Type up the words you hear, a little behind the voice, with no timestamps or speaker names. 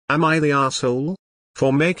Am I the asshole?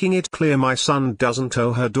 For making it clear my son doesn't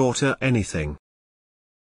owe her daughter anything.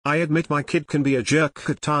 I admit my kid can be a jerk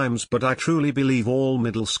at times, but I truly believe all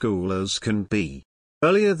middle schoolers can be.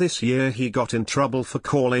 Earlier this year he got in trouble for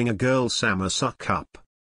calling a girl Sam a suck-up.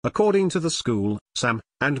 According to the school, Sam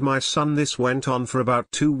and my son, this went on for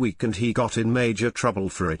about 2 weeks and he got in major trouble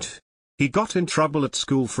for it. He got in trouble at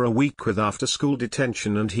school for a week with after-school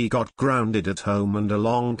detention, and he got grounded at home and a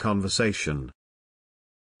long conversation.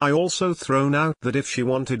 I also thrown out that if she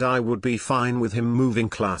wanted I would be fine with him moving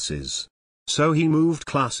classes. So he moved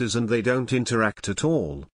classes and they don't interact at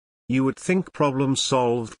all. You would think problem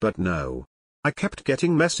solved, but no. I kept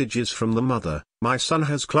getting messages from the mother, my son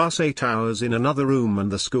has class 8 hours in another room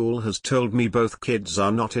and the school has told me both kids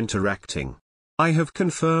are not interacting. I have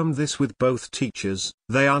confirmed this with both teachers,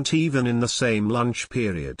 they aren't even in the same lunch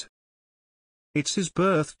period. It's his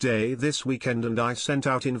birthday this weekend and I sent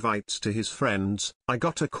out invites to his friends. I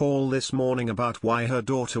got a call this morning about why her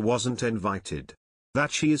daughter wasn't invited.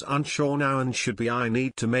 That she is unsure now and should be. I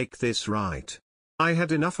need to make this right. I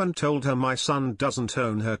had enough and told her my son doesn't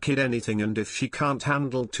owe her kid anything, and if she can't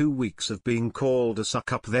handle 2 weeks of being called a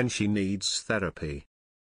suck-up then she needs therapy.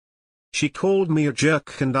 She called me a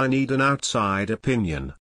jerk and I need an outside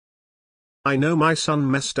opinion. I know my son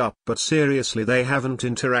messed up, but seriously they haven't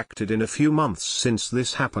interacted in a few months since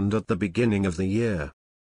this happened at the beginning of the year.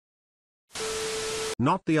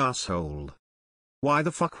 Not the asshole. Why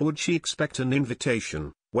the fuck would she expect an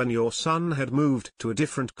invitation, when your son had moved to a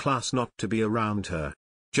different class, not to be around her?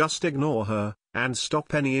 Just ignore her, and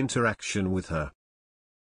stop any interaction with her.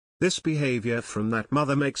 This behavior from that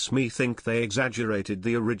mother makes me think they exaggerated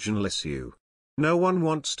the original issue. No one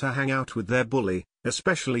wants to hang out with their bully,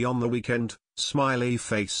 especially on the weekend. Smiley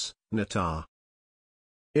face, Natar.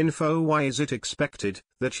 Info: why is it expected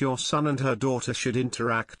that your son and her daughter should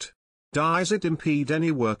interact? Does it impede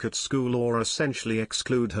any work at school or essentially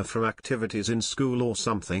exclude her from activities in school or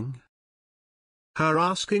something? Her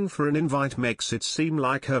asking for an invite makes it seem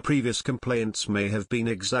like her previous complaints may have been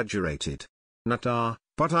exaggerated. Natar,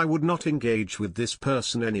 but I would not engage with this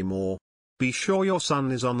person anymore. Be sure your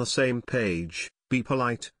son is on the same page, be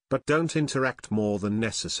polite, but don't interact more than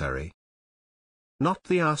necessary. Not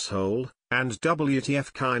the asshole, and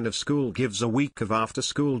WTF kind of school gives a week of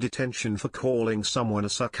after-school detention for calling someone a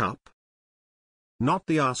suck-up? Not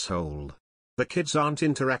the asshole. The kids aren't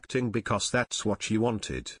interacting because that's what she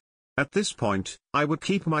wanted. At this point, I would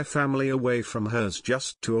keep my family away from hers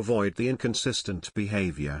just to avoid the inconsistent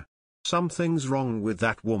behavior. Something's wrong with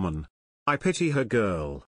that woman. I pity her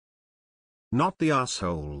girl. Not the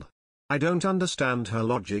asshole. I don't understand her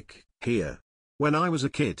logic here. When I was a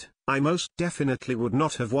kid, I most definitely would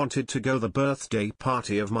not have wanted to go the birthday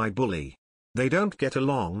party of my bully. They don't get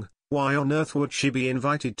along, why on earth would she be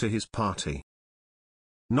invited to his party?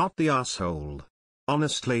 Not the asshole.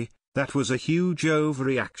 Honestly, that was a huge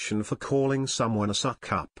overreaction for calling someone a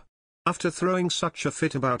suck-up. After throwing such a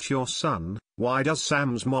fit about your son, why does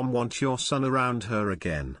Sam's mom want your son around her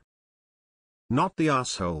again? Not the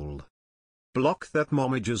asshole. Block that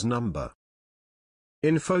momager's number.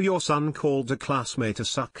 Info: your son called a classmate a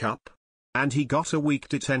suck-up? And he got a week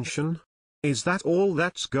detention? Is that all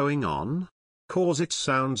that's going on? Cause it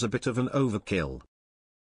sounds a bit of an overkill.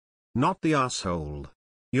 Not the asshole.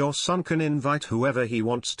 Your son can invite whoever he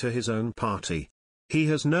wants to his own party. He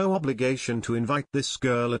has no obligation to invite this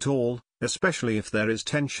girl at all, especially if there is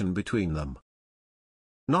tension between them.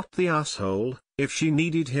 Not the asshole. If she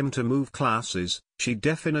needed him to move classes, she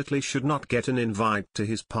definitely should not get an invite to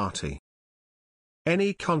his party.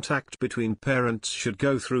 Any contact between parents should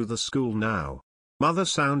go through the school now. Mother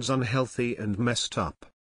sounds unhealthy and messed up.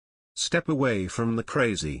 Step away from the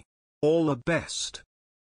crazy. All the best.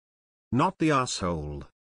 Not the asshole.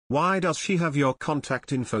 Why does she have your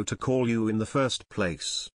contact info to call you in the first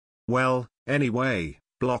place? Well, anyway,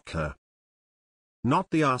 block her. Not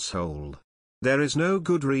the asshole. There is no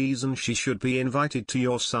good reason she should be invited to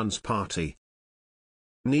your son's party.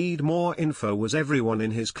 Need more info: was everyone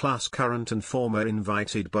in his class, current and former,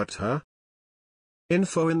 invited but her?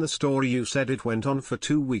 Info: in the story you said it went on for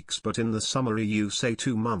 2 weeks, but in the summary you say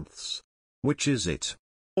 2 months. Which is it?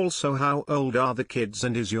 Also, how old are the kids,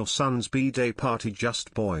 and is your son's B-day party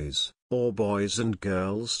just boys, or boys and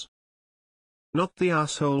girls? Not the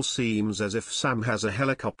asshole. Seems as if Sam has a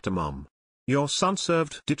helicopter mom. Your son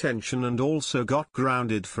served detention and also got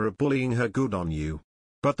grounded for bullying her. Good on you.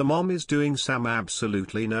 But the mom is doing Sam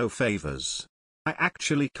absolutely no favors. I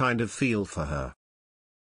actually kind of feel for her.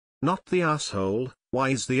 Not the asshole. Why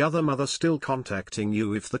is the other mother still contacting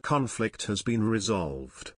you if the conflict has been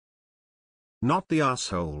resolved? Not the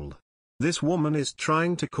asshole. This woman is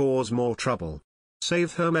trying to cause more trouble.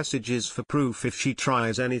 Save her messages for proof if she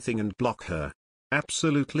tries anything and block her.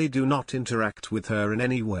 Absolutely do not interact with her in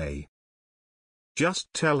any way. Just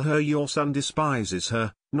tell her your son despises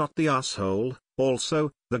her, not the asshole.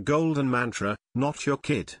 Also, the golden mantra, not your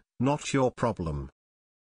kid, not your problem.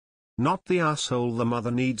 Not the asshole, the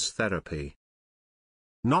mother needs therapy.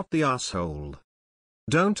 Not the asshole.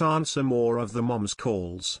 Don't answer more of the mom's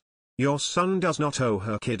calls. Your son does not owe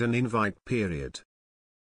her kid an invite, period.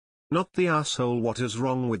 Not the asshole, what is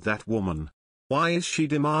wrong with that woman? Why is she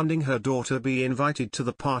demanding her daughter be invited to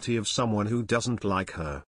the party of someone who doesn't like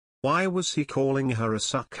her? Why was he calling her a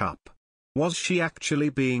suck-up? Was she actually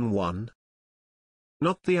being one?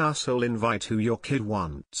 Not the asshole, invite who your kid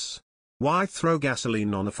wants. Why throw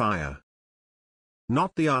gasoline on a fire?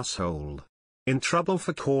 Not the asshole. In trouble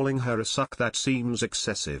for calling her a suck, that seems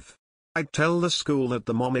excessive. I'd tell the school that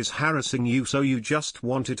the mom is harassing you, so you just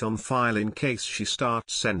want it on file in case she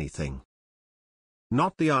starts anything.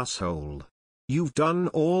 Not the asshole. You've done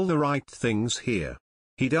all the right things here.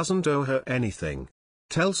 He doesn't owe her anything.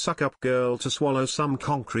 Tell suck-up girl to swallow some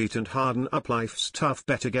concrete and harden up, life's tough,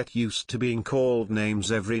 better get used to being called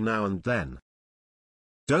names every now and then.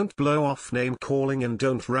 Don't blow off name calling, and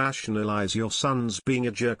don't rationalize your son's being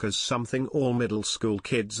a jerk as something all middle school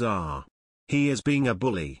kids are. He is being a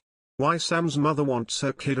bully. Why Sam's mother wants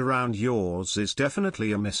her kid around yours is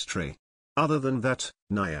definitely a mystery. Other than that,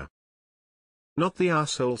 Naya. Not the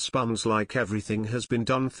asshole spuns like everything has been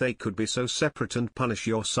done. They could be so separate and punish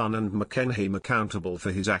your son and make him accountable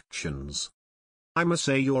for his actions. I must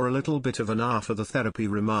say you're a little bit of an R for the therapy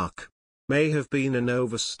remark. May have been an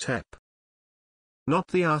overstep. Not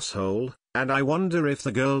the asshole, and I wonder if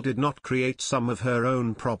the girl did not create some of her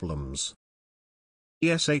own problems.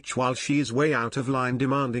 While she is way out of line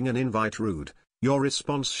demanding an invite rude, your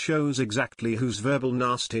response shows exactly whose verbal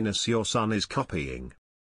nastiness your son is copying.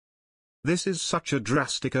 This is such a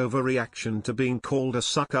drastic overreaction to being called a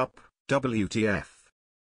suck-up, WTF.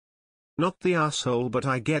 Not the asshole, but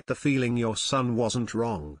I get the feeling your son wasn't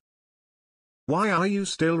wrong. Why are you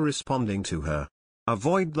still responding to her?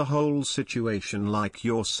 Avoid the whole situation like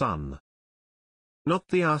your son. Not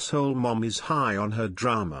the asshole, mom is high on her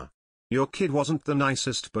drama. Your kid wasn't the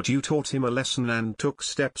nicest, but you taught him a lesson and took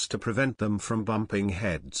steps to prevent them from bumping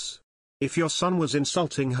heads. If your son was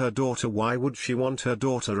insulting her daughter, why would she want her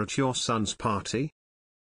daughter at your son's party?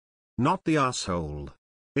 Not the asshole.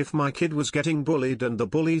 If my kid was getting bullied and the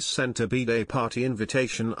bullies sent a B-day party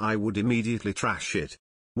invitation, I would immediately trash it.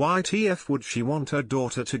 Why TF would she want her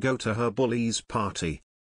daughter to go to her bully's party?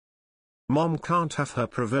 Mom can't have her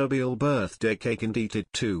proverbial birthday cake and eat it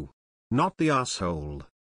too. Not the asshole.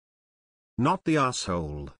 Not the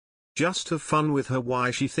asshole. Just have fun with her.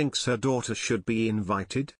 Why she thinks her daughter should be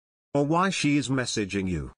invited? Or why she is messaging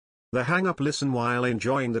you. The hang-up, listen while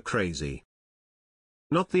enjoying the crazy.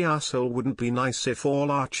 Not the asshole. Wouldn't be nice if all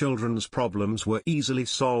our children's problems were easily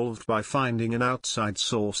solved by finding an outside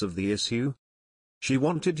source of the issue? She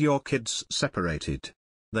wanted your kids separated.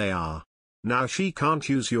 They are. Now she can't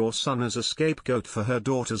use your son as a scapegoat for her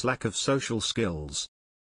daughter's lack of social skills.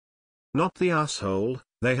 Not the asshole.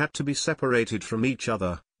 They had to be separated from each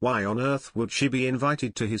other. Why on earth would she be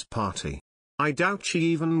invited to his party? I doubt she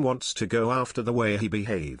even wants to go after the way he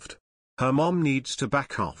behaved. Her mom needs to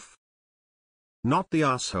back off. Not the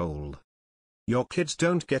asshole. Your kids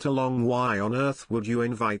don't get along. Why on earth would you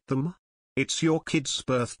invite them? It's your kid's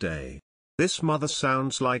birthday. This mother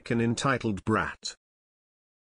sounds like an entitled brat.